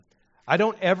I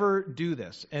don't ever do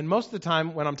this. And most of the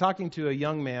time when I'm talking to a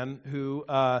young man who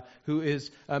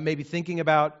is maybe thinking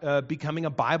about becoming a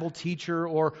Bible teacher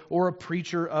or a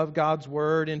preacher of God's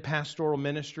Word in pastoral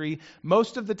ministry,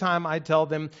 most of the time I tell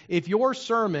them, if your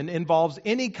sermon involves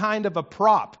any kind of a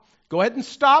prop, go ahead and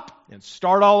stop and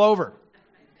start all over.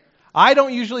 I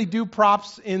don't usually do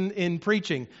props in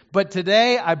preaching, but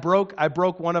today I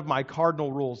broke one of my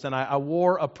cardinal rules and I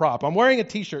wore a prop. I'm wearing a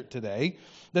t-shirt today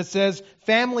that says,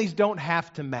 families don't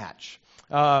have to match.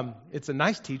 It's a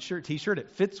nice t-shirt. It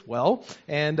fits well,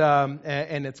 and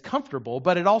it's comfortable,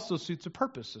 but it also suits a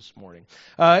purpose this morning.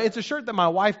 It's a shirt that my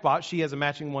wife bought. She has a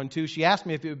matching one too. She asked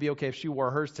me if it would be okay if she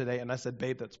wore hers today, and I said,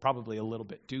 babe, that's probably a little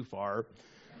bit too far.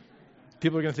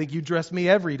 People are going to think you dress me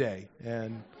every day,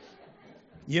 and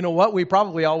you know what? We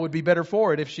probably all would be better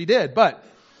for it if she did,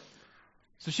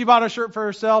 So she bought a shirt for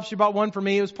herself. She bought one for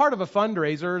me. It was part of a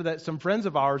fundraiser that some friends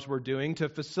of ours were doing to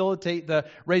facilitate the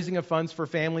raising of funds for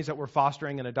families that were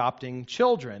fostering and adopting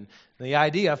children. The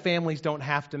idea families don't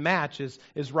have to match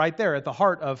is right there at the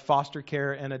heart of foster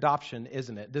care and adoption,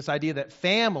 isn't it? This idea that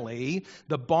family,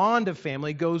 the bond of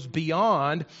family, goes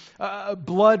beyond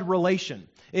blood relation.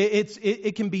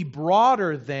 It can be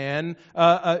broader than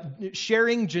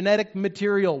sharing genetic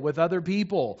material with other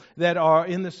people that are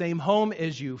in the same home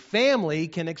as you. Family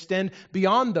can extend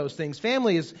beyond those things.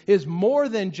 Family is more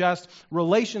than just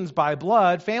relations by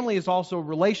blood. Family is also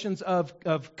relations of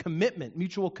commitment,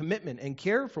 mutual commitment, and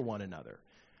care for one another.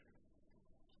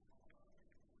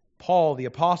 Paul, the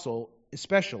apostle,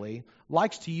 especially,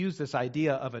 likes to use this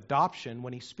idea of adoption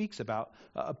when he speaks about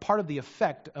a part of the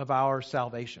effect of our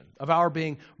salvation, of our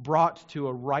being brought to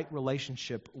a right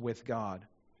relationship with God.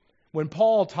 When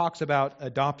Paul talks about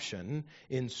adoption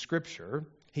in Scripture,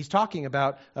 he's talking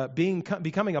about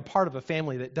becoming a part of a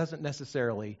family that doesn't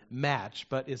necessarily match,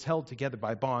 but is held together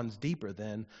by bonds deeper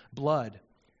than blood.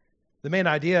 The main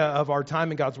idea of our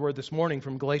time in God's Word this morning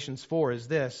from Galatians 4 is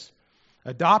this: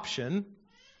 adoption.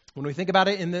 When we think about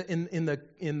it in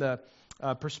the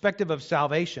perspective of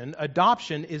salvation,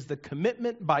 adoption is the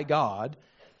commitment by God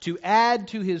to add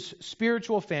to His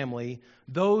spiritual family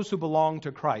those who belong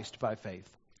to Christ by faith.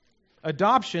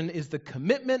 Adoption is the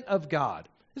commitment of God.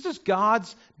 This is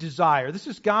God's desire. This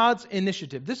is God's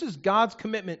initiative. This is God's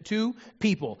commitment to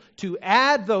people, to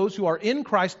add those who are in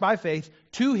Christ by faith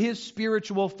to His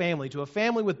spiritual family, to a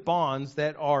family with bonds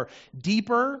that are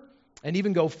deeper and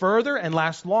even go further and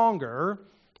last longer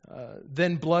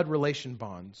than blood relation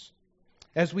bonds.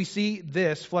 As we see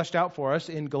this fleshed out for us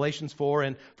in Galatians 4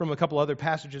 and from a couple other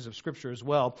passages of Scripture as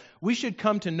well, we should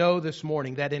come to know this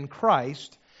morning that in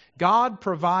Christ, God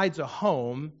provides a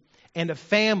home and a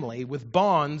family with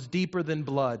bonds deeper than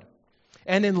blood.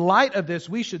 And in light of this,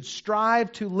 we should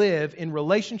strive to live in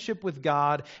relationship with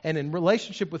God and in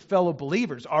relationship with fellow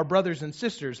believers, our brothers and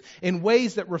sisters, in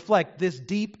ways that reflect this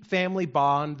deep family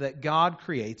bond that God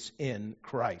creates in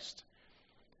Christ.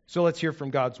 So let's hear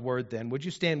from God's Word then. Would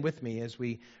you stand with me as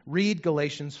we read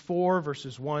Galatians 4,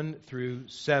 verses 1 through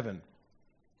 7.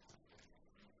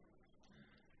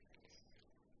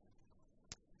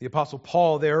 The Apostle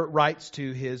Paul there writes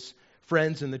to his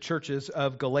friends in the churches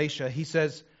of Galatia. He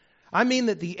says, I mean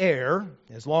that the heir,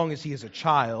 as long as he is a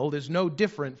child, is no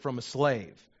different from a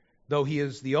slave, though he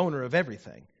is the owner of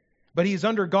everything. But he is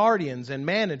under guardians and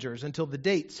managers until the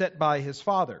date set by his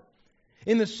father.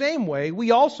 In the same way,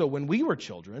 we also, when we were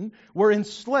children, were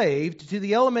enslaved to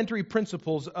the elementary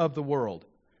principles of the world.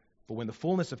 But when the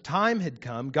fullness of time had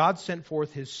come, God sent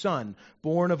forth His Son,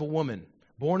 born of a woman,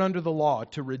 born under the law,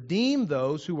 to redeem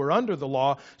those who were under the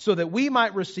law, so that we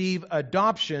might receive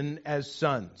adoption as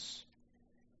sons.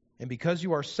 And because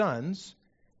you are sons,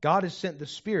 God has sent the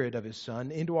Spirit of His Son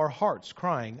into our hearts,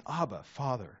 crying, Abba,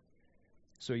 Father.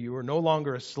 So you are no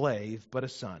longer a slave, but a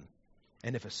son.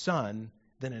 And if a son,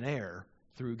 then an heir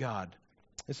through God.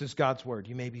 This is God's Word.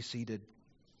 You may be seated.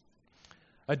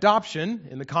 Adoption,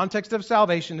 in the context of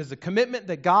salvation, is a commitment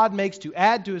that God makes to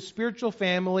add to His spiritual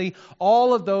family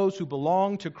all of those who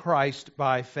belong to Christ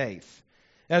by faith.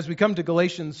 As we come to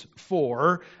Galatians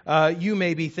 4, you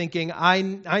may be thinking, I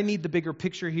need the bigger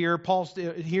picture here. Paul's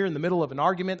here in the middle of an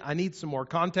argument. I need some more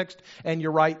context. And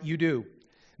you're right, you do.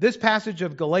 This passage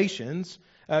of Galatians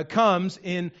comes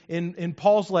in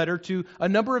Paul's letter to a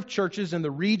number of churches in the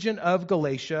region of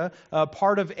Galatia,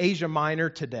 part of Asia Minor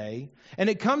today. And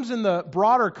it comes in the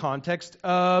broader context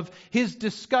of his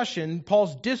discussion,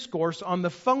 Paul's discourse on the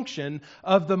function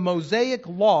of the Mosaic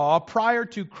law prior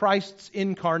to Christ's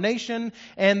incarnation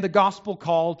and the gospel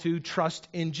call to trust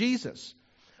in Jesus.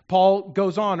 Paul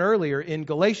goes on earlier in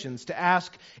Galatians to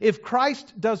ask if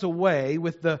Christ does away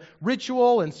with the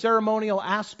ritual and ceremonial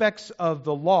aspects of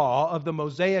the law, of the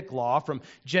Mosaic law from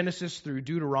Genesis through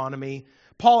Deuteronomy.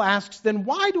 Paul asks, then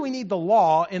why do we need the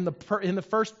law in the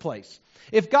first place?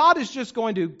 If God is just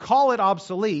going to call it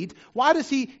obsolete, why does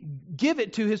he give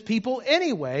it to his people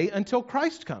anyway until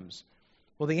Christ comes?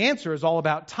 Well, the answer is all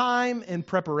about time and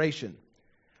preparation.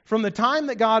 From the time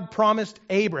that God promised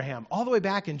Abraham, all the way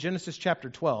back in Genesis chapter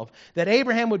 12, that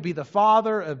Abraham would be the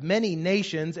father of many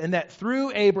nations and that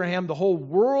through Abraham the whole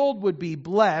world would be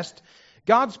blessed,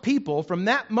 God's people from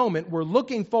that moment were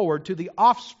looking forward to the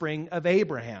offspring of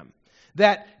Abraham,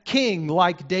 that king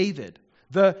like David,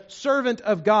 the servant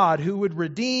of God who would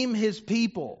redeem his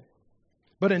people.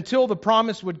 But until the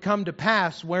promise would come to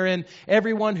pass, wherein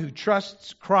everyone who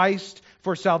trusts Christ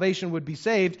for salvation would be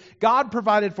saved, God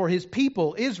provided for his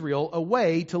people, Israel, a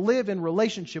way to live in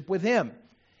relationship with him.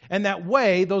 And that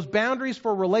way, those boundaries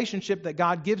for relationship that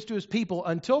God gives to his people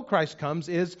until Christ comes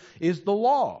is the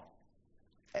law.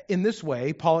 In this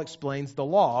way, Paul explains the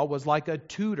law was like a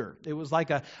tutor. It was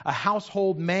like a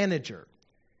household manager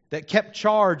that kept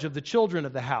charge of the children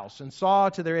of the house and saw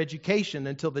to their education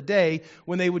until the day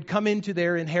when they would come into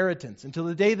their inheritance, until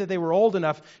the day that they were old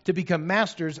enough to become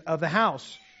masters of the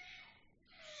house.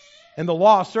 And the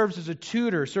law serves as a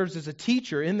tutor, serves as a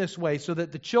teacher in this way so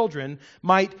that the children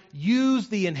might use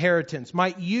the inheritance,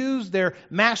 might use their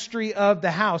mastery of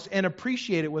the house and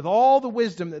appreciate it with all the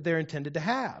wisdom that they're intended to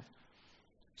have.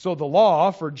 So the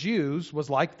law for Jews was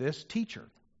like this teacher,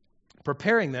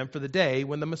 preparing them for the day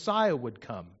when the Messiah would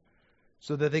come,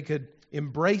 so that they could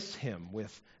embrace him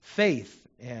with faith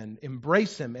and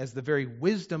embrace him as the very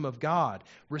wisdom of God,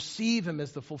 receive him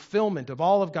as the fulfillment of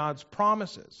all of God's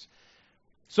promises.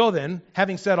 So then,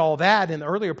 having said all that in the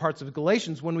earlier parts of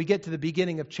Galatians, when we get to the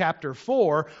beginning of chapter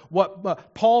 4,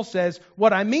 what Paul says,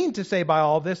 what I mean to say by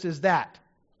all this is that.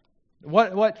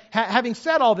 Having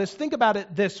said all this, think about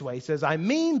it this way. He says, I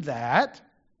mean that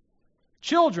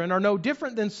children are no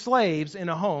different than slaves in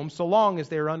a home so long as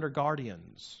they are under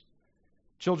guardians.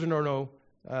 Children are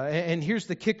and here's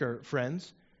the kicker,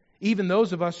 friends. Even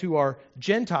those of us who are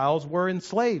Gentiles were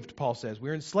enslaved, Paul says.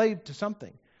 We're enslaved to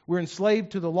something. We're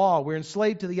enslaved to the law. We're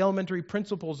enslaved to the elementary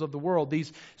principles of the world,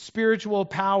 these spiritual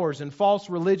powers and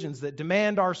false religions that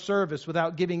demand our service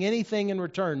without giving anything in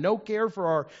return. No care for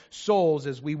our souls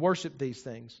as we worship these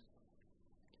things.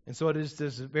 And so it is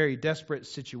this very desperate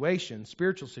situation,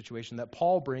 spiritual situation, that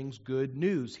Paul brings good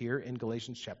news here in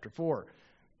Galatians chapter 4.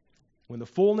 When the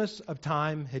fullness of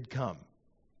time had come,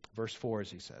 verse 4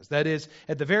 as he says, that is,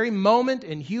 at the very moment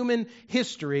in human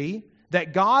history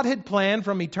that God had planned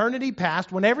from eternity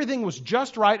past, when everything was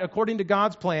just right according to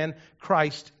God's plan,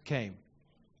 Christ came.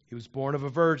 He was born of a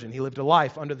virgin. He lived a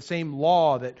life under the same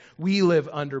law that we live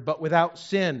under, but without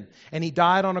sin. And he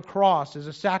died on a cross as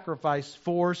a sacrifice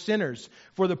for sinners,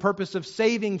 for the purpose of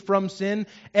saving from sin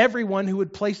everyone who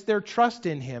would place their trust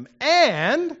in him.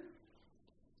 And,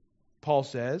 Paul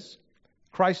says,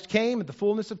 Christ came at the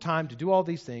fullness of time to do all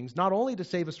these things, not only to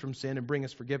save us from sin and bring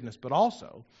us forgiveness, but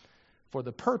also for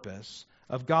the purpose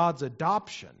of God's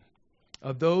adoption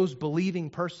of those believing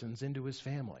persons into his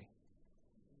family.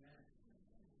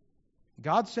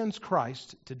 God sends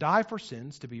Christ to die for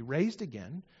sins, to be raised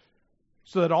again,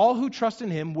 so that all who trust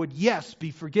in him would, yes,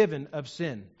 be forgiven of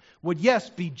sin, would, yes,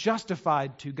 be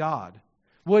justified to God,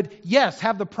 would, yes,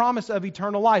 have the promise of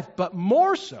eternal life, but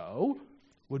more so,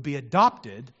 would be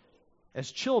adopted as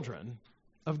children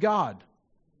of God.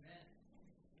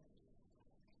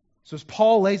 So as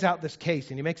Paul lays out this case,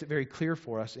 and he makes it very clear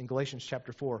for us in Galatians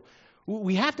chapter 4,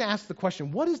 we have to ask the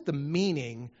question, what is the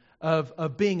meaning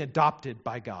of being adopted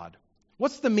by God?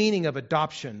 What's the meaning of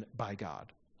adoption by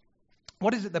God?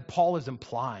 What is it that Paul is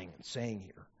implying and saying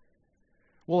here?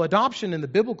 Well, adoption in the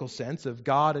biblical sense of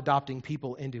God adopting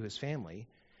people into his family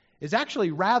is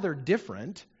actually rather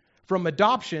different from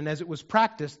adoption as it was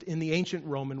practiced in the ancient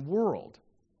Roman world.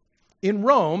 In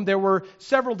Rome, there were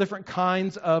several different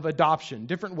kinds of adoption,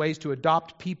 different ways to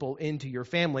adopt people into your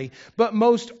family, but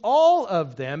most all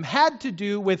of them had to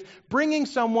do with bringing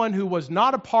someone who was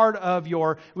not a part of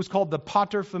it was called the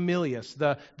paterfamilias,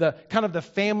 the kind of the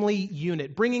family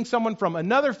unit, bringing someone from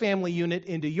another family unit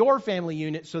into your family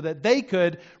unit so that they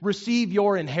could receive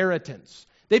your inheritance.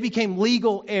 They became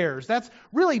legal heirs. That's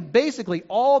really basically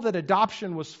all that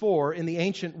adoption was for in the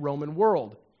ancient Roman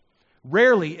world.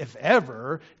 Rarely, if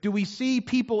ever, do we see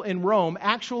people in Rome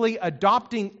actually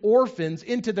adopting orphans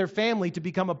into their family to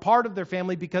become a part of their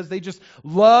family because they just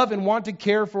love and want to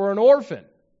care for an orphan.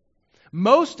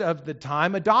 Most of the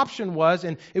time, adoption was,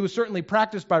 and it was certainly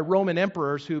practiced by Roman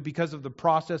emperors who, because of the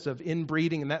process of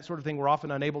inbreeding and that sort of thing, were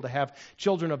often unable to have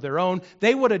children of their own.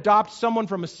 They would adopt someone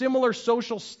from a similar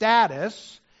social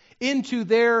status into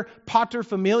their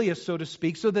paterfamilias, so to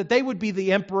speak, so that they would be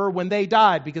the emperor when they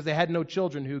died because they had no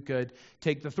children who could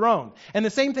take the throne. And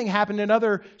the same thing happened in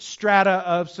other strata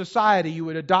of society. You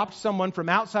would adopt someone from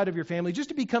outside of your family just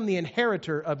to become the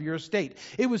inheritor of your estate.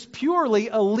 It was purely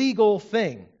a legal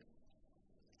thing.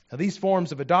 Now, these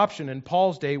forms of adoption in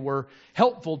Paul's day were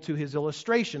helpful to his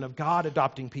illustration of God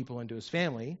adopting people into his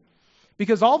family,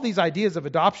 because all these ideas of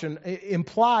adoption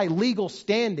imply legal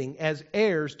standing as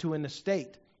heirs to an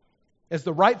estate, as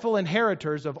the rightful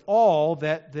inheritors of all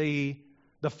that the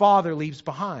father leaves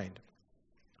behind.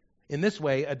 In this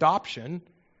way, adoption,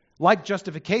 like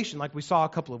justification, like we saw a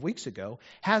couple of weeks ago,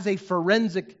 has a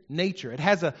forensic nature. It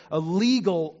has a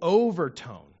legal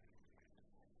overtone.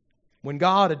 When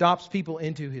God adopts people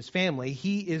into his family,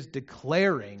 he is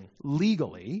declaring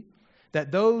legally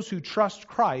that those who trust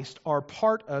Christ are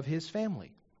part of his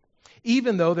family,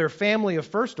 even though their family of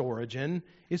first origin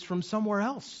is from somewhere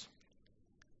else.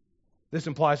 This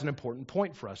implies an important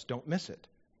point for us. Don't miss it.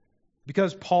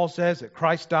 Because Paul says that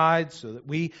Christ died so that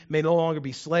we may no longer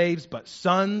be slaves, but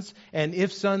sons, and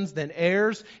if sons, then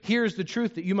heirs. Here's the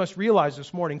truth that you must realize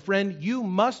this morning. Friend, you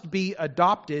must be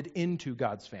adopted into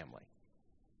God's family.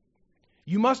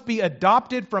 You must be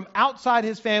adopted from outside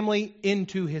his family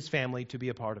into his family to be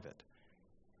a part of it.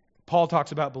 Paul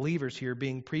talks about believers here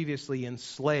being previously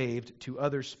enslaved to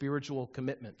other spiritual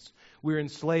commitments. We're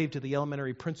enslaved to the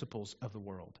elementary principles of the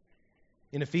world.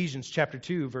 In Ephesians chapter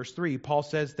 2, verse 3, Paul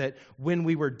says that when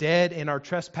we were dead in our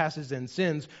trespasses and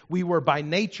sins, we were by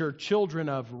nature children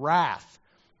of wrath,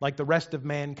 like the rest of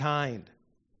mankind.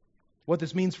 What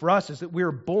this means for us is that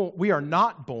we are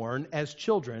not born as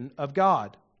children of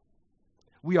God.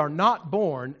 We are not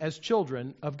born as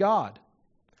children of God.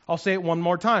 I'll say it one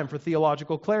more time for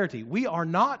theological clarity. We are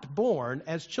not born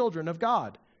as children of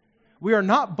God. We are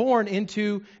not born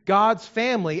into God's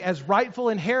family as rightful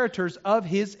inheritors of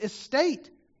his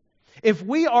estate. If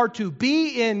we are to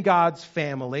be in God's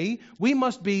family, we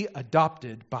must be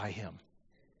adopted by him.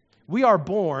 We are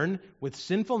born with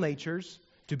sinful natures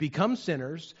to become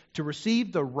sinners, to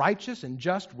receive the righteous and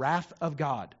just wrath of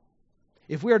God.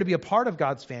 If we are to be a part of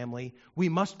God's family, we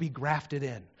must be grafted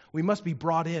in. We must be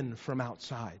brought in from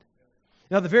outside.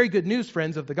 Now, the very good news,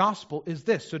 friends, of the gospel is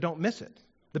this, so don't miss it.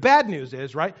 The bad news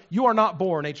is, right, you are not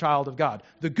born a child of God.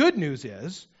 The good news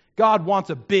is, God wants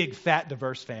a big, fat,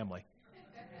 diverse family.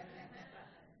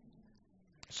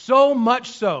 So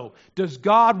much so does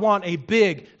God want a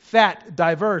big, fat,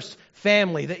 diverse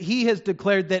family that he has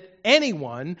declared that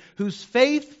anyone whose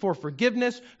faith for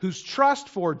forgiveness, whose trust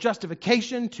for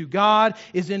justification to God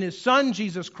is in his Son,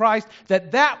 Jesus Christ,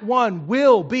 that one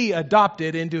will be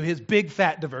adopted into his big,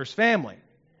 fat, diverse family.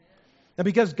 Now,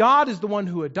 because God is the one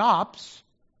who adopts,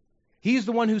 he's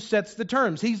the one who sets the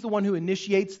terms. He's the one who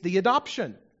initiates the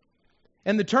adoption.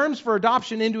 And the terms for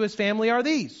adoption into his family are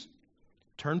these.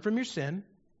 Turn from your sin,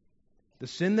 the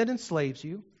sin that enslaves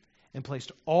you, and place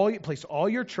all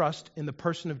your trust in the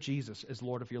person of Jesus as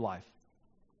Lord of your life.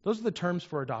 Those are the terms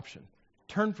for adoption.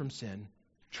 Turn from sin,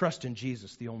 trust in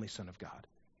Jesus, the only Son of God.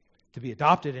 To be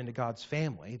adopted into God's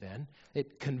family, then,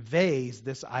 it conveys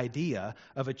this idea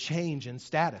of a change in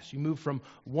status. You move from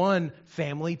one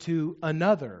family to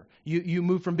another. You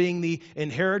move from being the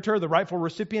inheritor, the rightful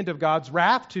recipient of God's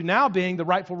wrath, to now being the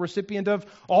rightful recipient of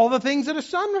all the things that a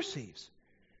son receives.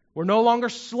 We're no longer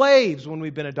slaves when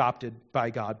we've been adopted by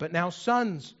God, but now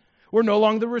sons. We're no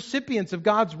longer the recipients of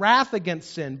God's wrath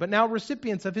against sin, but now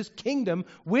recipients of his kingdom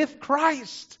with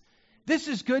Christ. This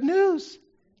is good news.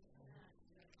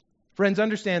 Friends,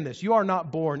 understand this. You are not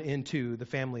born into the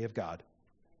family of God,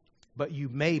 but you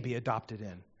may be adopted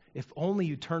in. If only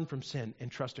you turn from sin and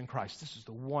trust in Christ. This is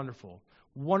the wonderful,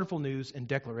 wonderful news and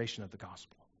declaration of the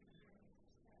gospel.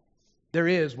 There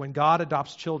is, when God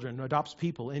adopts children, adopts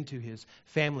people into his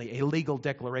family, a legal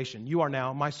declaration. You are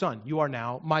now my son. You are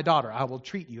now my daughter. I will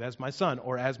treat you as my son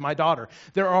or as my daughter.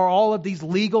 There are all of these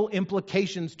legal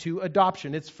implications to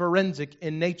adoption. It's forensic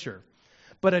in nature.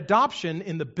 But adoption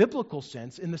in the biblical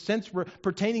sense, in the sense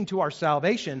pertaining to our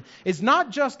salvation, is not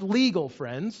just legal,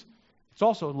 friends. It's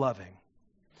also loving.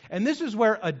 And this is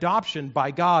where adoption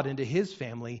by God into his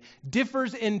family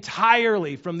differs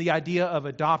entirely from the idea of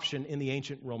adoption in the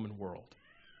ancient Roman world.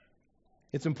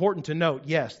 It's important to note,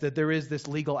 yes, that there is this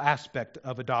legal aspect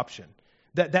of adoption.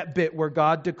 That bit where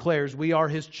God declares we are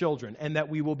his children and that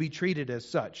we will be treated as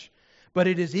such. But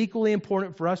it is equally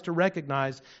important for us to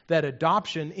recognize that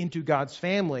adoption into God's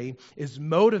family is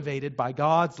motivated by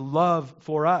God's love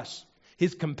for us.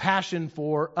 His compassion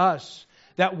for us.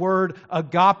 That word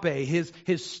agape,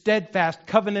 his steadfast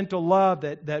covenantal love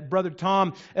that Brother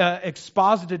Tom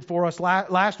exposited for us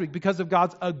last week. Because of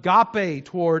God's agape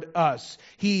toward us,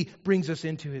 He brings us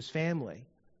into His family.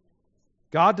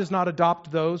 God does not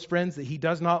adopt those, friends, that He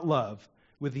does not love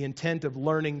with the intent of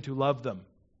learning to love them.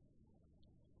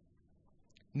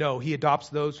 No, He adopts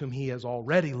those whom He has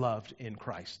already loved in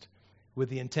Christ with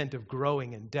the intent of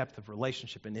growing in depth of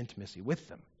relationship and intimacy with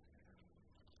them.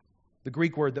 The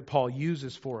Greek word that Paul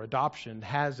uses for adoption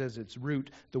has as its root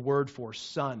the word for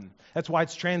son. That's why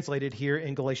it's translated here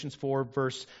in Galatians 4,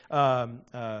 verse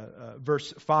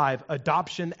 5,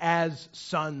 adoption as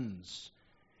sons.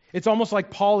 It's almost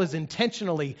like Paul is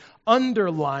intentionally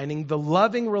underlining the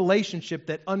loving relationship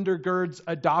that undergirds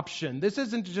adoption. This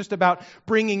isn't just about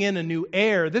bringing in a new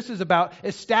heir. This is about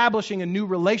establishing a new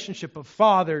relationship of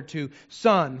father to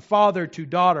son, father to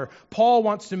daughter. Paul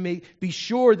wants to be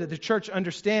sure that the church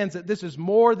understands that this is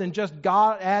more than just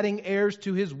God adding heirs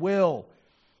to His will.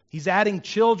 He's adding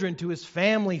children to His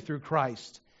family through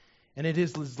Christ. And it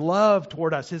is His love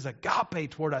toward us, His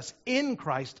agape toward us in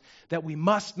Christ that we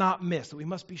must not miss, that we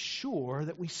must be sure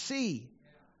that we see.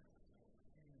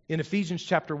 In Ephesians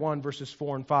chapter 1, verses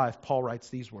 4 and 5, Paul writes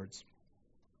these words.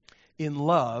 In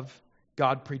love,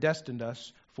 God predestined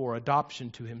us for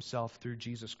adoption to Himself through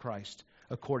Jesus Christ,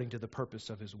 according to the purpose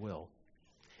of His will.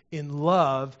 In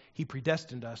love, He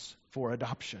predestined us for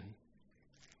adoption.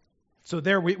 So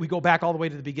there we go back all the way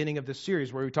to the beginning of this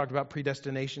series where we talked about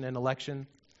predestination and election.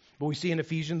 But we see in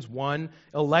Ephesians 1,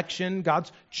 election,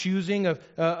 God's choosing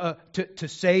to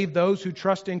save those who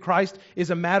trust in Christ is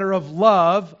a matter of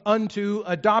love unto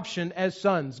adoption as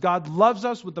sons. God loves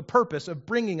us with the purpose of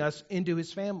bringing us into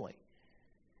His family.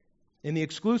 And the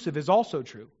exclusive is also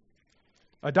true.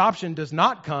 Adoption does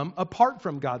not come apart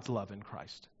from God's love in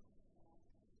Christ.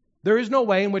 There is no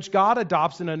way in which God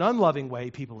adopts in an unloving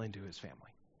way people into His family.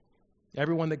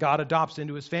 Everyone that God adopts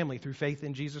into His family through faith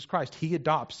in Jesus Christ, He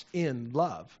adopts in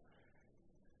love.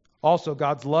 Also,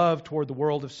 God's love toward the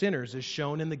world of sinners is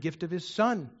shown in the gift of His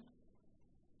Son,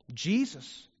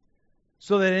 Jesus,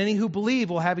 so that any who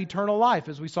believe will have eternal life,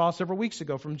 as we saw several weeks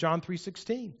ago from John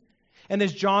 3:16. And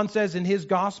as John says in his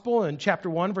gospel in chapter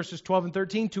 1, verses 12 and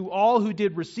 13, to all who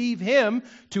did receive Him,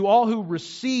 to all who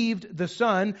received the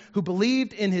Son, who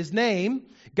believed in His name,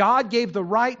 God gave the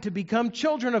right to become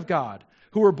children of God,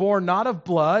 who were born not of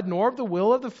blood, nor of the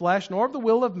will of the flesh, nor of the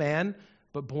will of man,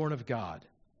 but born of God.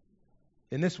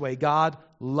 In this way, God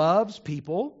loves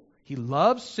people. He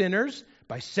loves sinners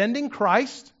by sending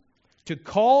Christ to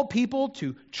call people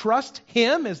to trust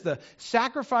Him as the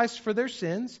sacrifice for their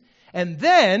sins. And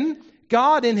then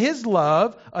God, in His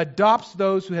love, adopts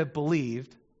those who have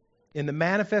believed in the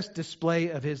manifest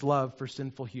display of His love for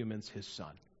sinful humans, His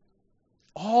Son.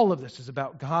 All of this is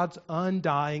about God's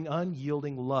undying,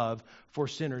 unyielding love for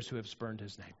sinners who have spurned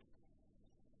His name.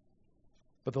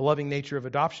 But the loving nature of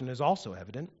adoption is also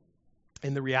evident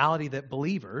in the reality that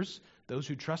believers, those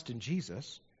who trust in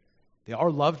Jesus, they are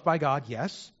loved by God,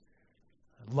 yes,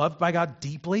 loved by God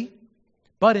deeply,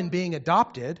 but in being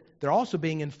adopted, they're also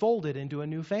being enfolded into a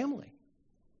new family.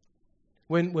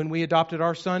 When we adopted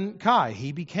our son Kai,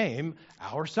 he became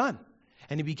our son,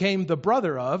 and he became the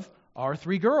brother of our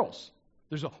 3 girls.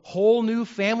 There's a whole new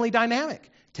family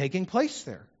dynamic taking place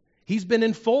there. He's been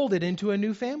enfolded into a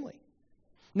new family.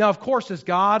 Now, of course, as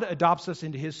God adopts us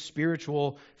into His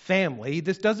spiritual family,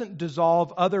 this doesn't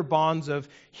dissolve other bonds of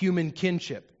human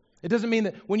kinship. It doesn't mean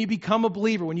that when you become a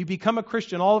believer, when you become a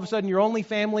Christian, all of a sudden your only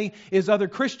family is other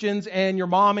Christians and your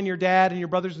mom and your dad and your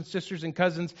brothers and sisters and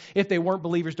cousins, if they weren't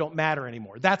believers, don't matter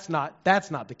anymore. That's not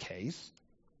the case.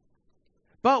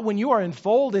 But when you are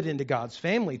enfolded into God's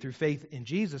family through faith in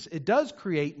Jesus, it does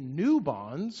create new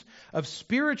bonds of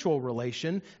spiritual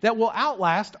relation that will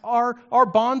outlast our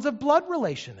bonds of blood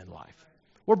relation in life.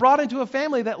 We're brought into a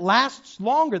family that lasts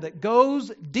longer, that goes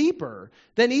deeper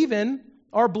than even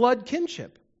our blood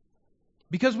kinship.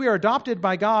 Because we are adopted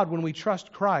by God when we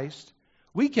trust Christ,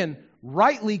 we can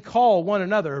rightly call one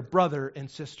another brother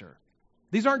and sister.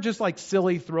 These aren't just like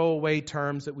silly throwaway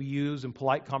terms that we use in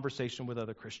polite conversation with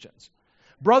other Christians.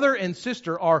 Brother and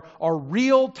sister are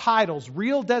real titles,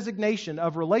 real designation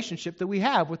of relationship that we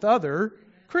have with other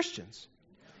Christians.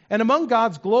 And among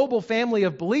God's global family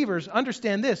of believers,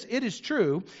 understand this, it is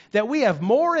true that we have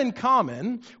more in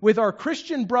common with our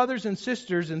Christian brothers and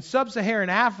sisters in sub-Saharan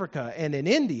Africa and in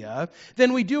India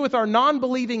than we do with our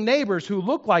non-believing neighbors who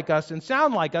look like us and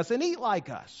sound like us and eat like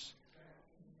us.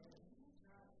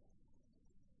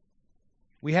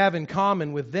 We have in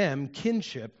common with them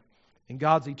kinship in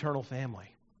God's eternal family.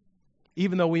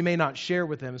 Even though we may not share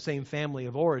with them the same family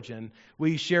of origin,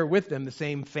 we share with them the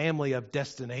same family of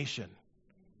destination.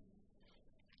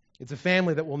 It's a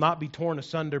family that will not be torn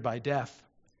asunder by death.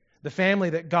 The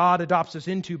family that God adopts us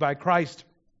into by Christ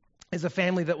is a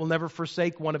family that will never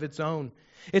forsake one of its own.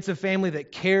 It's a family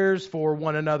that cares for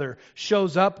one another,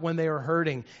 shows up when they are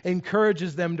hurting,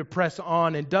 encourages them to press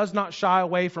on, and does not shy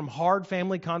away from hard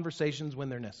family conversations when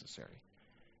they're necessary.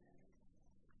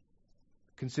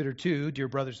 Consider too, dear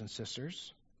brothers and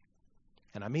sisters,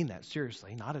 and I mean that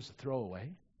seriously, not as a throwaway,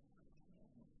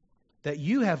 that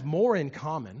you have more in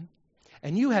common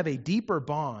and you have a deeper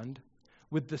bond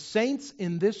with the saints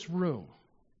in this room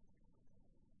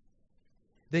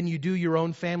than you do your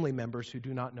own family members who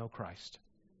do not know Christ.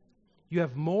 You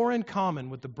have more in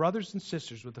common with the brothers and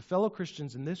sisters, with the fellow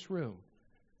Christians in this room,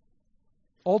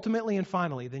 ultimately and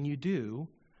finally, than you do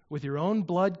with your own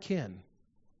blood kin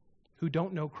who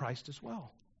don't know Christ as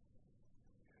well.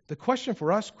 The question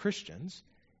for us Christians,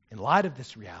 in light of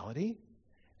this reality,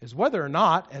 is whether or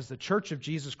not, as the Church of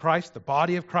Jesus Christ, the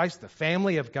body of Christ, the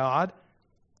family of God,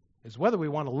 is whether we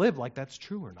want to live like that's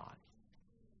true or not.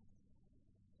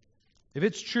 If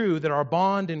it's true that our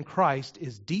bond in Christ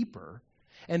is deeper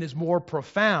and is more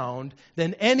profound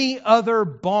than any other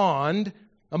bond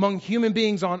among human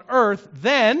beings on earth,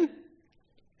 then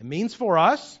it means for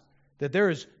us that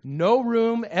there is no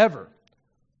room ever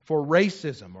for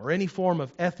racism or any form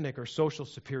of ethnic or social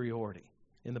superiority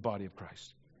in the body of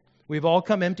Christ. We've all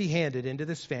come empty-handed into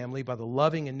this family by the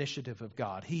loving initiative of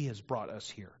God. He has brought us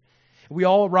here. We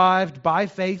all arrived by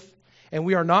faith, and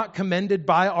we are not commended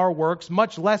by our works,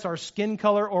 much less our skin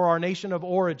color or our nation of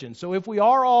origin. So if we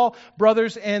are all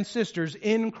brothers and sisters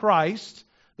in Christ,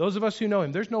 those of us who know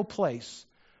Him, there's no place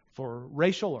for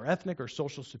racial or ethnic or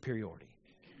social superiority.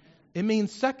 It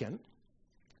means, second,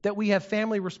 that we have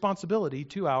family responsibility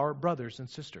to our brothers and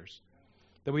sisters.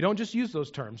 That we don't just use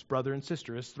those terms, brother and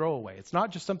sister, as throwaway. It's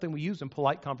not just something we use in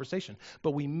polite conversation,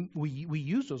 but we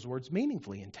use those words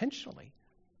meaningfully, intentionally.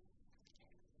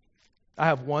 I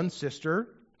have one sister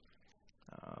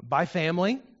by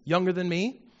family, younger than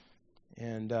me,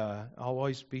 and I'll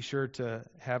always be sure to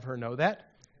have her know that.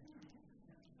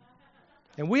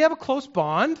 And we have a close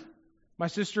bond, my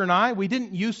sister and I. We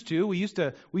didn't used to. We used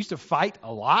to fight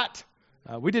a lot.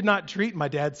 We did not treat, my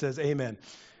dad says amen.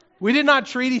 We did not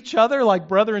treat each other like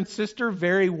brother and sister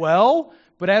very well,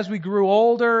 but as we grew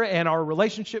older and our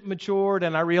relationship matured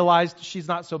and I realized she's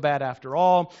not so bad after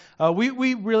all,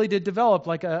 we really did develop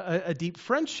like a deep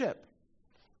friendship.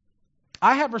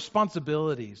 I have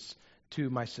responsibilities to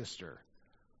my sister.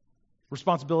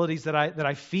 Responsibilities that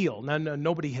I feel.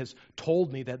 Nobody has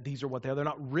told me that these are what they are. They're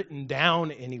not written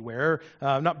down anywhere.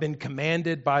 I've not been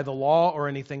commanded by the law or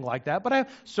anything like that. But I have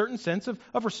a certain sense of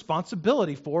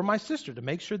responsibility for my sister to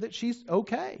make sure that she's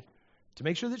okay, to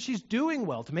make sure that she's doing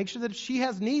well, to make sure that if she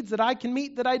has needs that I can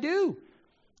meet, that I do,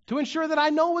 to ensure that I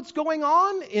know what's going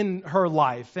on in her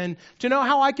life and to know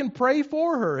how I can pray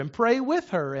for her and pray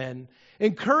with her and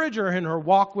encourage her in her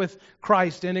walk with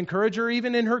Christ and encourage her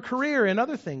even in her career and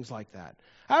other things like that.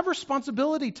 I have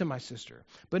responsibility to my sister.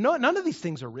 But none of these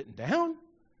things are written down,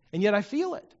 and yet I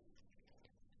feel it.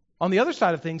 On the other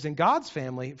side of things, in God's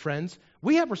family, friends,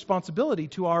 we have responsibility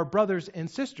to our brothers and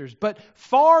sisters, but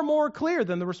far more clear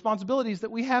than the responsibilities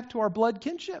that we have to our blood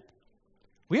kinship.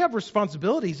 We have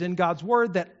responsibilities in God's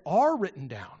Word that are written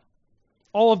down.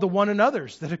 All of the one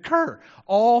another's that occur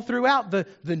all throughout the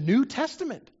New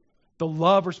Testament. The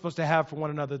love we're supposed to have for one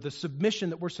another, the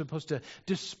submission that we're supposed to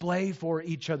display for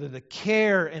each other, the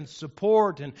care and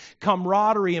support and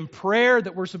camaraderie and prayer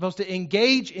that we're supposed to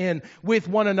engage in with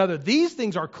one another. These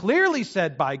things are clearly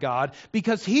said by God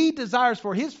because He desires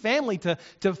for His family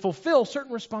to fulfill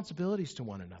certain responsibilities to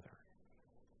one another.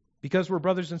 Because we're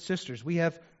brothers and sisters, we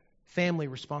have family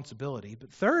responsibility.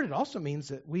 But third, it also means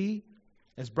that we,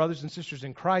 as brothers and sisters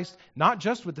in Christ, not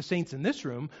just with the saints in this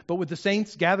room, but with the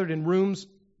saints gathered in rooms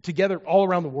together all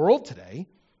around the world today,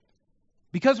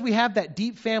 because we have that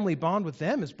deep family bond with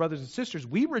them as brothers and sisters,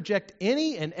 we reject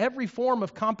any and every form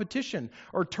of competition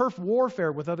or turf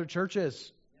warfare with other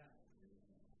churches.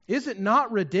 Is it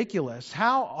not ridiculous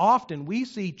how often we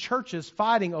see churches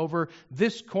fighting over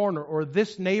this corner or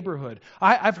this neighborhood?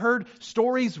 I've heard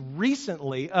stories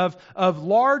recently of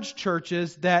large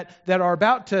churches that are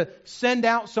about to send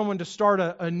out someone to start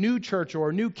a new church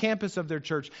or a new campus of their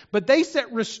church, but they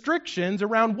set restrictions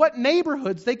around what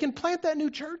neighborhoods they can plant that new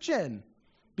church in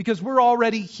because we're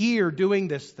already here doing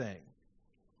this thing.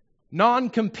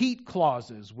 Non-compete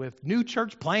clauses with new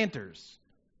church planters.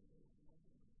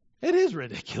 It is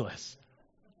ridiculous.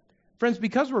 Friends,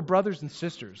 because we're brothers and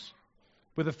sisters,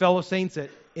 with the fellow saints at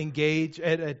Engage,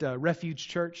 at Refuge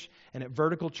Church, and at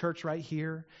Vertical Church right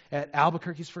here, at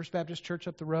Albuquerque's First Baptist Church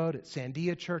up the road, at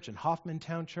Sandia Church and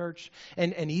Hoffmantown Church,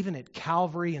 and even at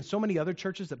Calvary and so many other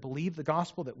churches that believe the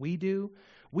gospel that we do.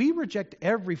 We reject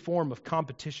every form of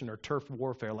competition or turf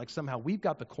warfare, like somehow we've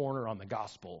got the corner on the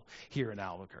gospel here in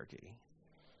Albuquerque.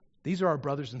 These are our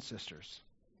brothers and sisters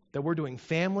that we're doing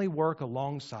family work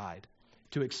alongside,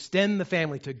 to extend the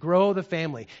family, to grow the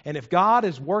family. And if God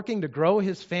is working to grow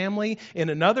His family in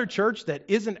another church that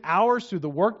isn't ours through the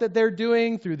work that they're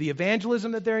doing, through the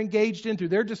evangelism that they're engaged in, through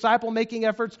their disciple-making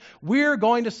efforts, we're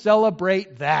going to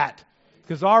celebrate that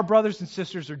because our brothers and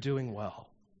sisters are doing well.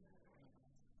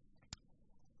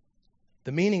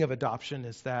 The meaning of adoption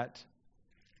is that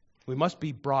we must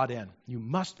be brought in. You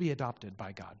must be adopted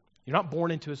by God. You're not born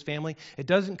into His family. It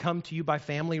doesn't come to you by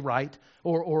family right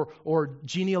or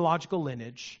genealogical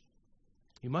lineage.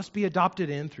 You must be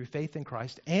adopted in through faith in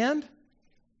Christ. And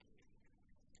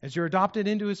as you're adopted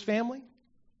into His family,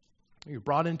 you're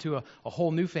brought into a whole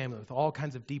new family with all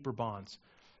kinds of deeper bonds.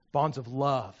 Bonds of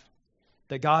love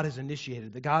that God has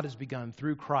initiated, that God has begun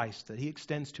through Christ, that He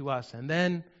extends to us. And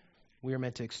then we are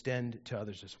meant to extend to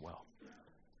others as well.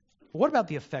 What about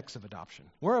the effects of adoption?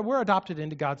 We're adopted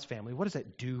into God's family. What does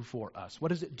that do for us? What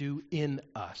does it do in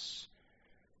us?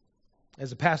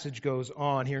 As the passage goes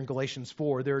on here in Galatians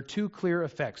 4, there are two clear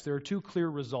effects. There are two clear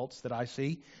results that I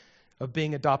see of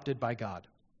being adopted by God.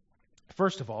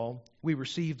 First of all, we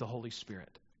receive the Holy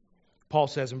Spirit. Paul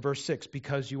says in verse 6,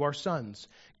 because you are sons,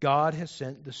 God has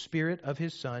sent the Spirit of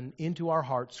His Son into our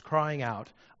hearts, crying out,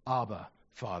 Abba,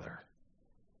 Father.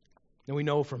 And we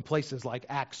know from places like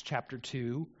Acts chapter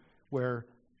 2, where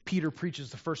Peter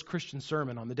preaches the first Christian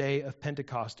sermon on the day of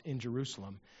Pentecost in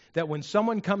Jerusalem, that when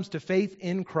someone comes to faith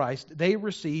in Christ, they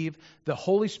receive the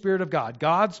Holy Spirit of God,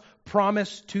 God's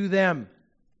promise to them,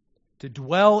 to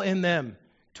dwell in them,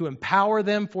 to empower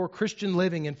them for Christian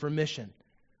living and for mission.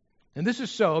 And this is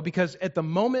so because at the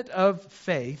moment of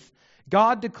faith,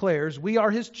 God declares we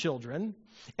are His children,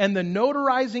 and the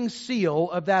notarizing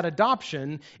seal of that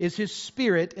adoption is His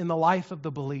Spirit in the life of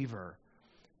the believer.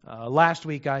 Last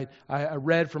week, I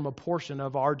read from a portion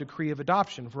of our decree of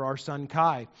adoption for our son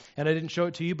Kai. And I didn't show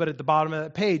it to you, but at the bottom of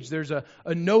that page, there's a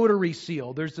notary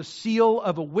seal. There's the seal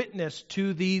of a witness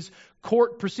to these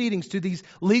court proceedings, to these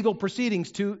legal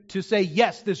proceedings, to say,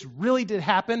 yes, this really did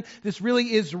happen. This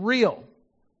really is real.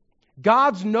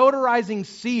 God's notarizing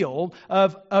seal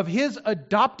of His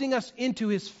adopting us into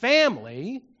His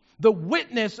family, the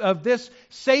witness of this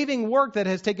saving work that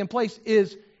has taken place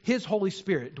is His Holy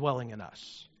Spirit dwelling in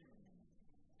us.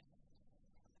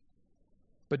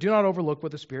 But do not overlook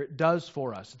what the Spirit does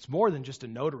for us. It's more than just a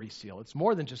notary seal. It's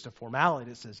more than just a formality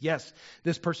that says, yes,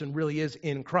 this person really is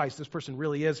in Christ. This person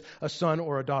really is a son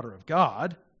or a daughter of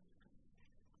God.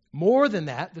 More than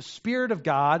that, the Spirit of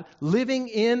God living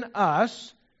in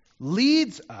us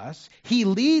leads us. He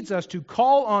leads us to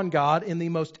call on God in the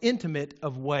most intimate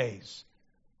of ways.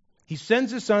 He sends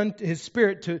His Son, His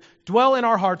Spirit, to dwell in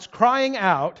our hearts, crying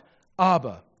out,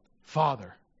 Abba,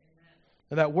 Father.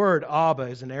 And that word, Abba,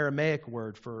 is an Aramaic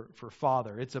word for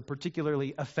father. It's a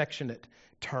particularly affectionate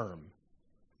term.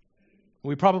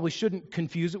 We probably shouldn't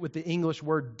confuse it with the English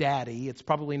word daddy. It's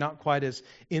probably not quite as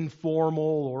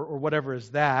informal or whatever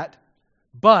as that.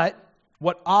 But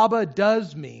what Abba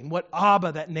does mean, what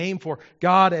Abba, that name for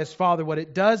God as Father, what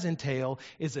it does entail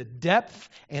is a depth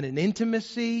and an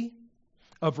intimacy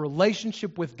of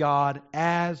relationship with God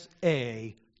as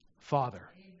a Father.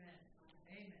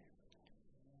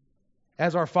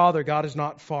 As our Father, God is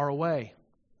not far away.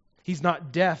 He's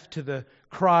not deaf to the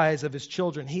cries of His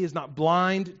children. He is not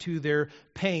blind to their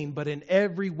pain, but in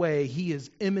every way He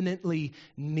is imminently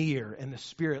near, and the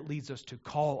Spirit leads us to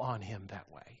call on Him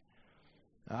that way.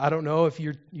 I don't know if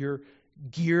you're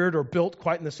geared or built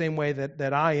quite in the same way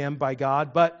that I am by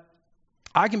God, but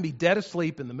I can be dead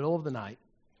asleep in the middle of the night,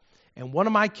 and one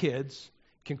of my kids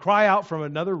can cry out from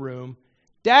another room,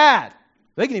 Dad!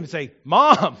 They can even say,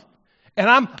 Mom! And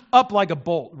I'm up like a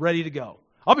bolt, ready to go.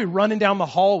 I'll be running down the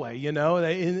hallway,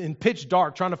 in pitch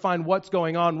dark, trying to find what's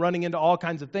going on, running into all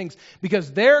kinds of things. Because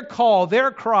their call,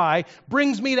 their cry,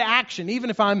 brings me to action, even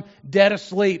if I'm dead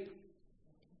asleep.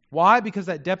 Why? Because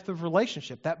that depth of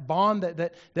relationship, that bond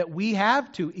that we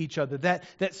have to each other,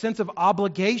 that sense of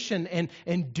obligation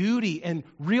and duty and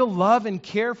real love and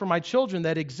care for my children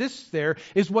that exists there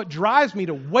is what drives me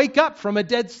to wake up from a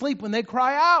dead sleep when they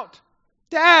cry out,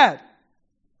 Dad!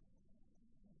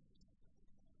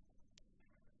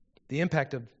 The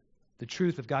impact of the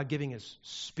truth of God giving His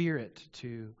Spirit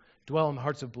to dwell in the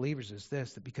hearts of believers is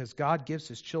this, that because God gives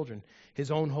His children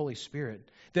His own Holy Spirit,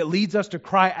 that leads us to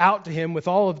cry out to Him with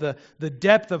all of the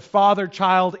depth of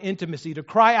father-child intimacy, to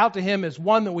cry out to Him as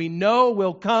one that we know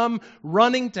will come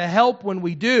running to help when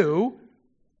we do,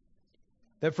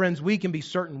 that, friends, we can be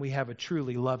certain we have a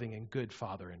truly loving and good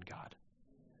Father in God.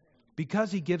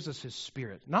 Because He gives us His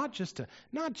Spirit, not just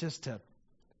to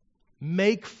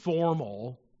make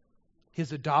formal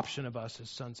His adoption of us as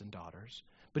sons and daughters,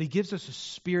 but He gives us a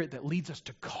Spirit that leads us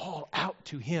to call out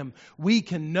to Him. We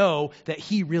can know that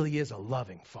He really is a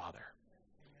loving Father,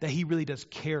 that He really does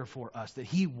care for us, that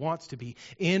He wants to be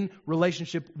in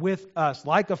relationship with us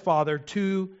like a father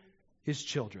to His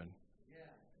children.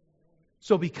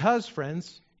 So because,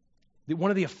 friends, one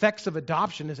of the effects of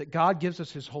adoption is that God gives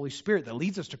us His Holy Spirit that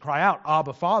leads us to cry out,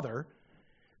 Abba, Father,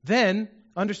 then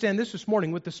understand this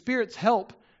morning, with the Spirit's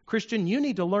help, Christian, you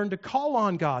need to learn to call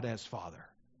on God as Father.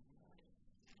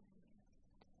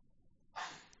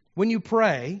 When you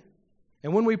pray,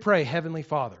 and when we pray, Heavenly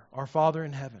Father, our Father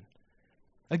in heaven,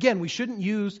 again, we shouldn't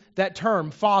use that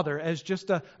term, Father, as just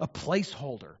a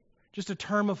placeholder, just a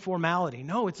term of formality.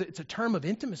 No, it's a term of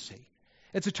intimacy.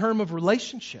 It's a term of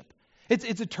relationship.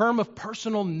 It's a term of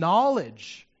personal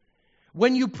knowledge.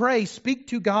 When you pray, speak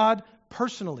to God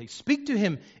personally. Speak to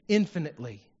Him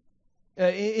intimately.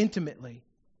 When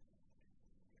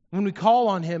we call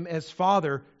on Him as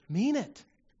Father, mean it.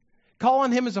 Call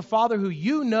on Him as a Father who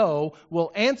you know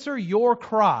will answer your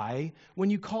cry when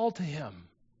you call to Him.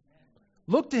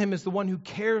 Look to Him as the one who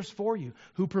cares for you,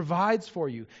 who provides for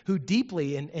you, who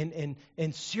deeply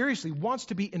and seriously wants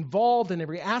to be involved in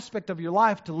every aspect of your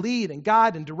life to lead and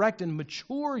guide and direct and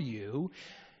mature you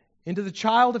into the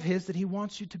child of His that He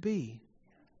wants you to be.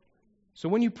 So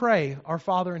when you pray, Our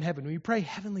Father in heaven, when you pray,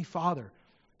 Heavenly Father,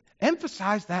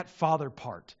 emphasize that Father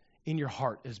part in your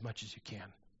heart as much as you can.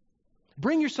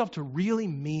 Bring yourself to really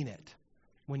mean it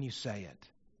when you say it.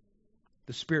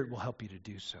 The Spirit will help you to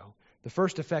do so. The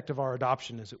first effect of our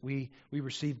adoption is that we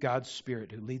receive God's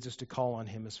Spirit who leads us to call on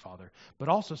Him as Father. But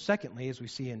also, secondly, as we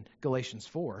see in Galatians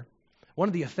 4, one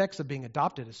of the effects of being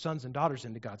adopted as sons and daughters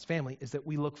into God's family is that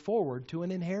we look forward to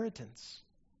an inheritance.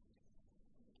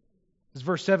 As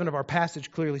verse 7 of our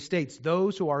passage clearly states,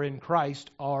 those who are in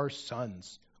Christ are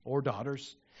sons or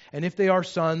daughters. And if they are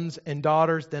sons and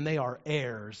daughters, then they are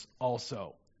heirs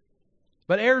also.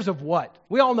 But heirs of what?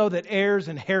 We all know that heirs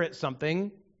inherit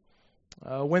something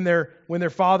when their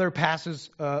father passes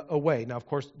away. Now, of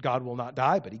course, God will not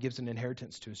die, but He gives an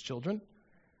inheritance to His children.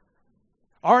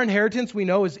 Our inheritance, we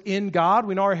know, is in God.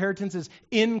 We know our inheritance is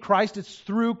in Christ. It's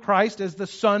through Christ as the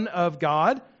Son of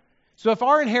God. So if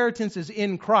our inheritance is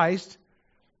in Christ,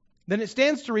 then it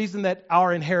stands to reason that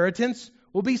our inheritance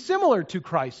will be similar to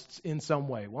Christ's in some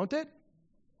way, won't it?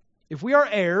 If we are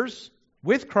heirs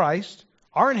with Christ,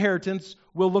 our inheritance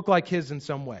will look like His in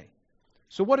some way.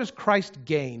 So what does Christ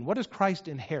gain? What does Christ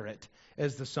inherit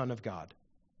as the Son of God?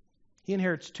 He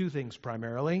inherits two things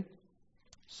primarily: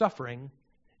 suffering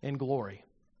and glory.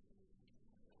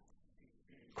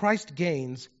 Christ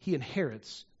gains, He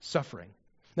inherits suffering.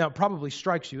 Now, it probably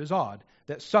strikes you as odd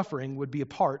that suffering would be a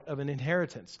part of an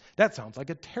inheritance. That sounds like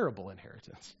a terrible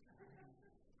inheritance.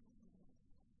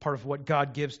 Part of what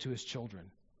God gives to His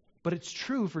children. But it's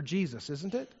true for Jesus,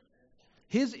 isn't it?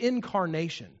 His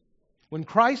incarnation, when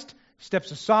Christ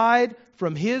steps aside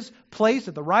from His place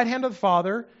at the right hand of the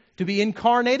Father to be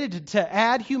incarnated, to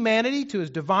add humanity to His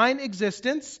divine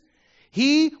existence,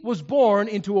 He was born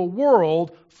into a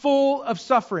world full of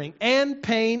suffering and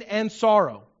pain and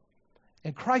sorrow.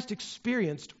 And Christ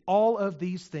experienced all of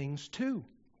these things too.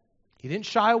 He didn't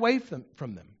shy away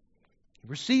from them. He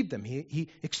received them. He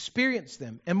experienced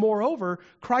them. And moreover,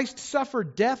 Christ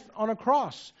suffered death on a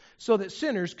cross so that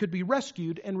sinners could be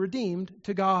rescued and redeemed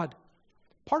to God.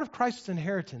 Part of Christ's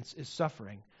inheritance is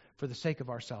suffering for the sake of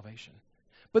our salvation.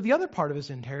 But the other part of His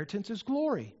inheritance is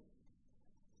glory.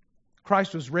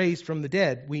 Christ was raised from the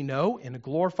dead, we know, in a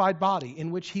glorified body in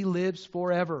which He lives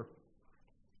forever.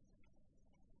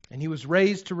 And He was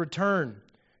raised to return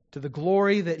to the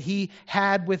glory that He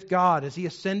had with God as He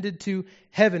ascended to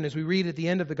heaven, as we read at the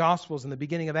end of the Gospels and the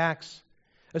beginning of Acts.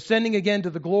 Ascending again to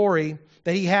the glory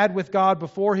that He had with God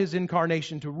before His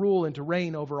incarnation to rule and to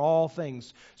reign over all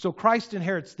things. So Christ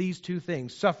inherits these two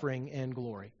things, suffering and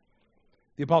glory.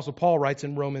 The Apostle Paul writes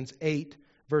in Romans 8,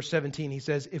 verse 17, he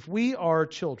says, if we are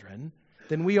children,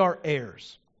 then we are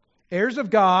heirs. Heirs of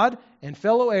God and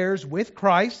fellow heirs with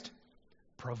Christ,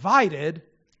 provided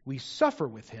we suffer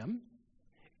with Him,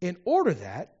 in order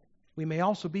that we may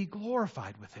also be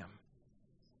glorified with Him.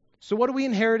 So what do we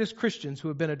inherit as Christians who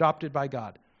have been adopted by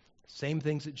God? Same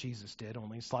things that Jesus did,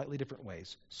 only in slightly different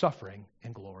ways. Suffering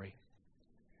and glory.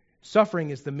 Suffering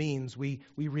is the means we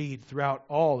read throughout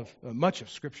much of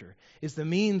Scripture, is the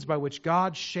means by which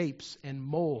God shapes and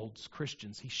molds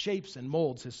Christians. He shapes and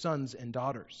molds His sons and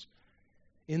daughters.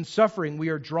 In suffering, we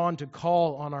are drawn to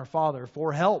call on our Father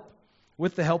for help,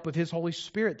 with the help of His Holy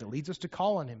Spirit that leads us to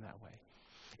call on Him that way.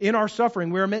 In our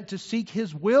suffering, we are meant to seek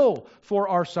His will for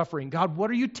our suffering. God, what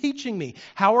are you teaching me?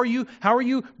 How are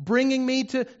you bringing me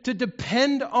to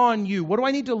depend on you? What do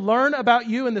I need to learn about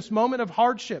you in this moment of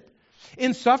hardship?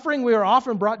 In suffering, we are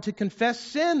often brought to confess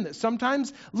sin that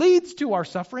sometimes leads to our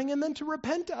suffering and then to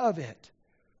repent of it.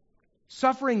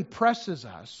 Suffering presses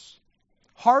us.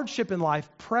 Hardship in life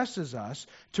presses us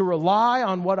to rely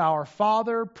on what our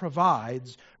Father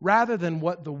provides rather than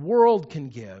what the world can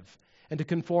give, and to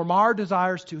conform our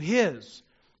desires to His,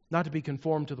 not to be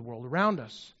conformed to the world around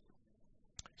us.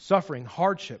 Suffering,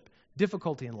 hardship,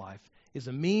 difficulty in life is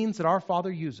a means that our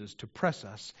Father uses to press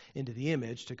us into the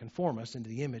image, to conform us into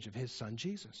the image of His Son,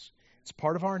 Jesus. It's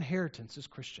part of our inheritance as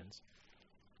Christians.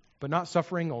 But not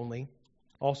suffering only,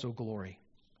 also glory.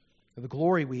 Now, the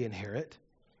glory we inherit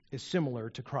is similar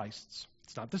to Christ's.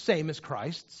 It's not the same as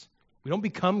Christ's. We don't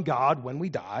become God when we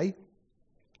die.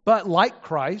 But like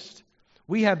Christ,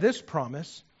 we have this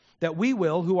promise that we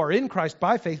will, who are in Christ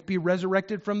by faith, be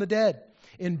resurrected from the dead,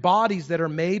 in bodies that are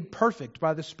made perfect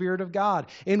by the Spirit of God,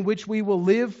 in which we will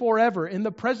live forever in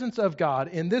the presence of God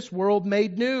in this world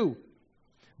made new.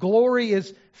 Glory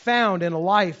is found in a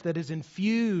life that is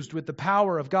infused with the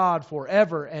power of God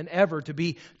forever and ever, to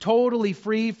be totally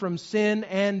free from sin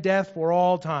and death for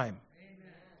all time.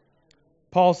 Amen.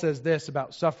 Paul says this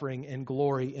about suffering and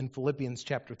glory in Philippians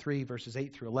chapter 3, verses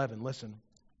 8 through 11. Listen.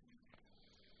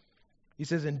 He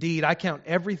says, "Indeed, I count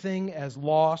everything as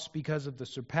loss because of the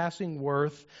surpassing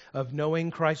worth of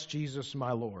knowing Christ Jesus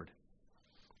my Lord.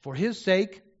 For His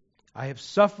sake, I have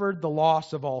suffered the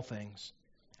loss of all things,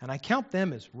 and I count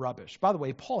them as rubbish." By the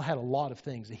way, Paul had a lot of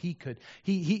things that he could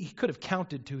have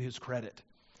counted to his credit.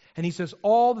 And he says,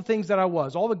 all the things that I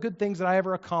was, all the good things that I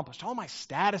ever accomplished, all my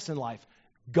status in life,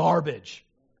 garbage,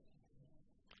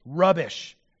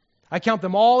 rubbish. I count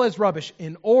them all as rubbish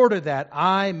in order that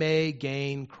I may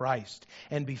gain Christ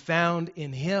and be found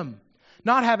in Him,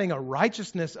 not having a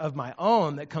righteousness of my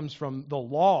own that comes from the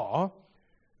law,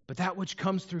 but that which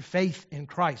comes through faith in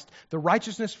Christ, the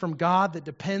righteousness from God that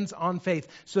depends on faith,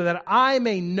 so that I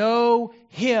may know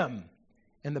Him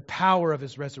and the power of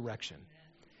His resurrection,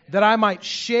 that I might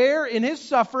share in His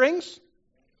sufferings,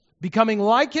 becoming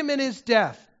like Him in His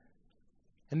death,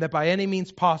 and that by any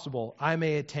means possible I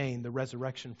may attain the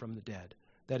resurrection from the dead.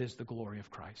 That is the glory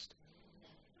of Christ.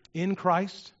 In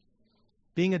Christ,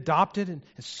 being adopted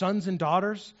as sons and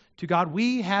daughters to God,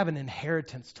 we have an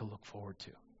inheritance to look forward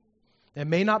to. It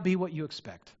may not be what you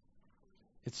expect.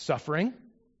 It's suffering,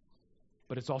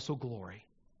 but it's also glory.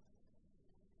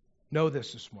 Know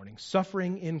this morning.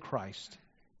 Suffering in Christ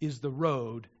is the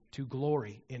road to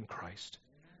glory in Christ.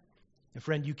 And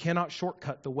friend, you cannot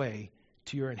shortcut the way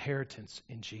to your inheritance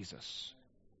in Jesus.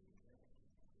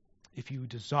 If you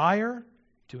desire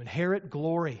to inherit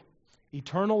glory,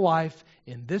 eternal life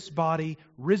in this body,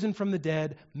 risen from the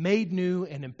dead, made new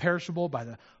and imperishable by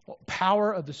the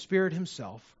power of the Spirit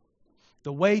Himself,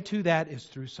 the way to that is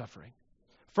through suffering.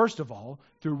 First of all,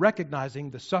 through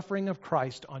recognizing the suffering of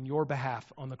Christ on your behalf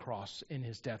on the cross in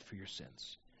His death for your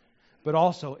sins, but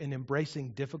also in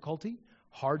embracing difficulty,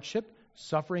 hardship,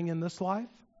 suffering in this life,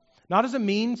 not as a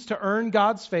means to earn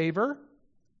God's favor,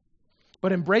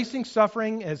 but embracing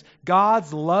suffering as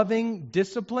God's loving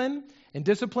discipline. And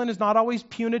discipline is not always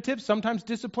punitive. Sometimes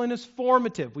discipline is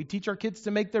formative. We teach our kids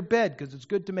to make their bed because it's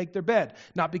good to make their bed,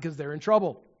 not because they're in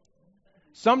trouble.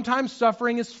 Sometimes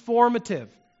suffering is formative,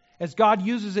 as God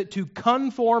uses it to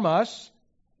conform us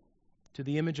to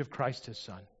the image of Christ His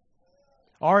Son.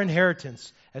 Our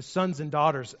inheritance as sons and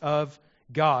daughters of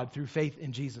God through faith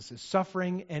in Jesus is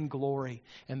suffering and glory.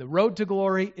 And the road to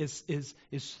glory is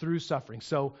through suffering.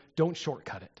 So don't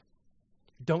shortcut it.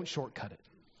 Don't shortcut it.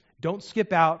 Don't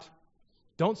skip out.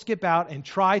 Don't skip out and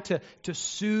try to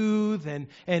soothe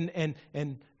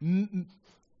and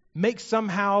make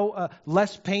somehow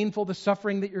less painful the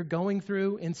suffering that you're going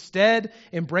through. Instead,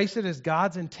 embrace it as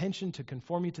God's intention to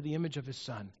conform you to the image of His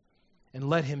Son. And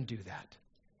let Him do that.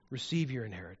 Receive your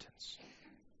inheritance.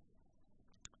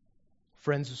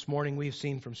 Friends, this morning we have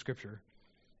seen from Scripture,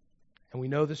 and we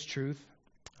know this truth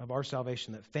of our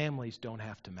salvation, that families don't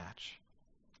have to match.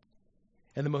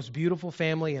 And the most beautiful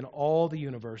family in all the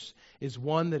universe is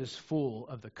one that is full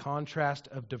of the contrast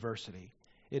of diversity.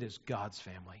 It is God's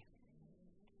family.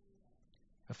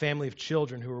 A family of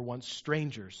children who were once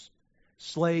strangers,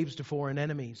 slaves to foreign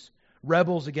enemies,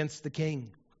 rebels against the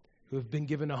king, who have been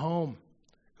given a home,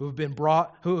 who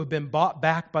have been bought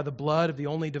back by the blood of the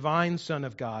only divine Son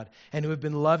of God, and who have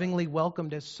been lovingly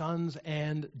welcomed as sons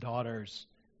and daughters.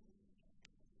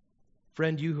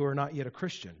 Friend, you who are not yet a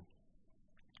Christian,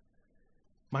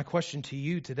 my question to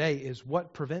you today is,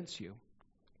 what prevents you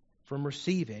from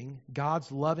receiving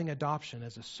God's loving adoption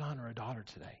as a son or a daughter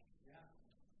today?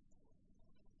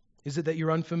 Is it that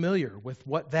you're unfamiliar with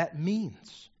what that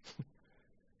means?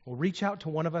 Well, reach out to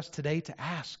one of us today to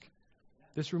ask.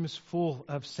 This room is full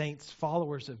of saints,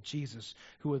 followers of Jesus,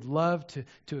 who would love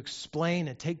to explain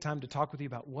and take time to talk with you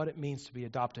about what it means to be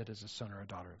adopted as a son or a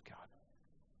daughter of God.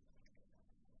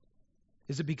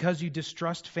 Is it because you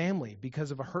distrust family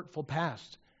because of a hurtful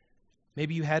past?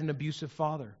 Maybe you had an abusive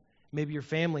father. Maybe your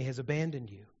family has abandoned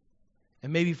you.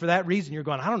 And maybe for that reason you're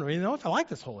going, I don't really know if I like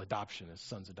this whole adoption as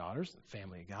sons and daughters, the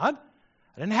family of God.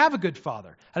 I didn't have a good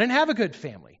father. I didn't have a good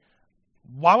family.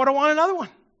 Why would I want another one?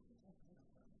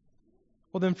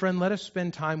 Well then, friend, let us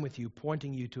spend time with you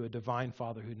pointing you to a divine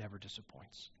Father who never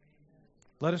disappoints.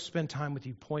 Let us spend time with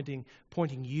you pointing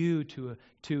you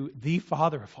to the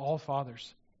Father of all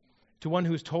fathers, to one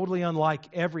who is totally unlike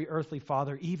every earthly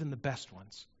father, even the best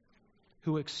ones,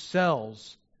 who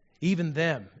excels even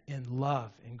them in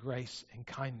love and grace and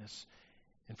kindness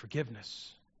and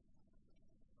forgiveness.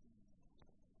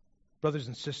 Brothers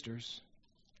and sisters,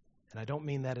 and I don't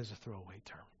mean that as a throwaway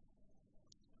term,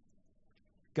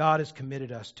 God has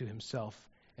committed us to himself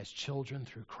as children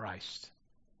through Christ.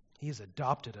 He has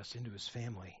adopted us into his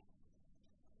family.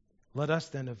 Let us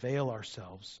then avail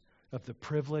ourselves of the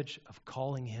privilege of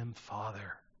calling him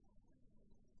Father.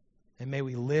 And may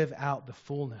we live out the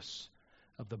fullness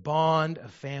of the bond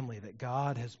of family that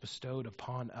God has bestowed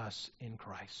upon us in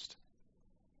Christ.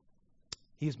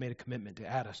 He has made a commitment to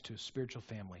add us to a spiritual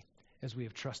family as we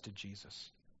have trusted Jesus.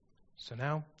 So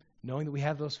now, knowing that we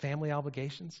have those family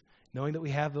obligations, knowing that we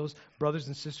have those brothers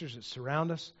and sisters that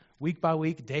surround us week by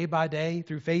week, day by day,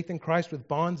 through faith in Christ with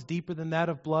bonds deeper than that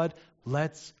of blood,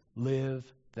 let's live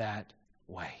that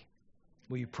way.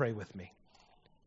 Will you pray with me?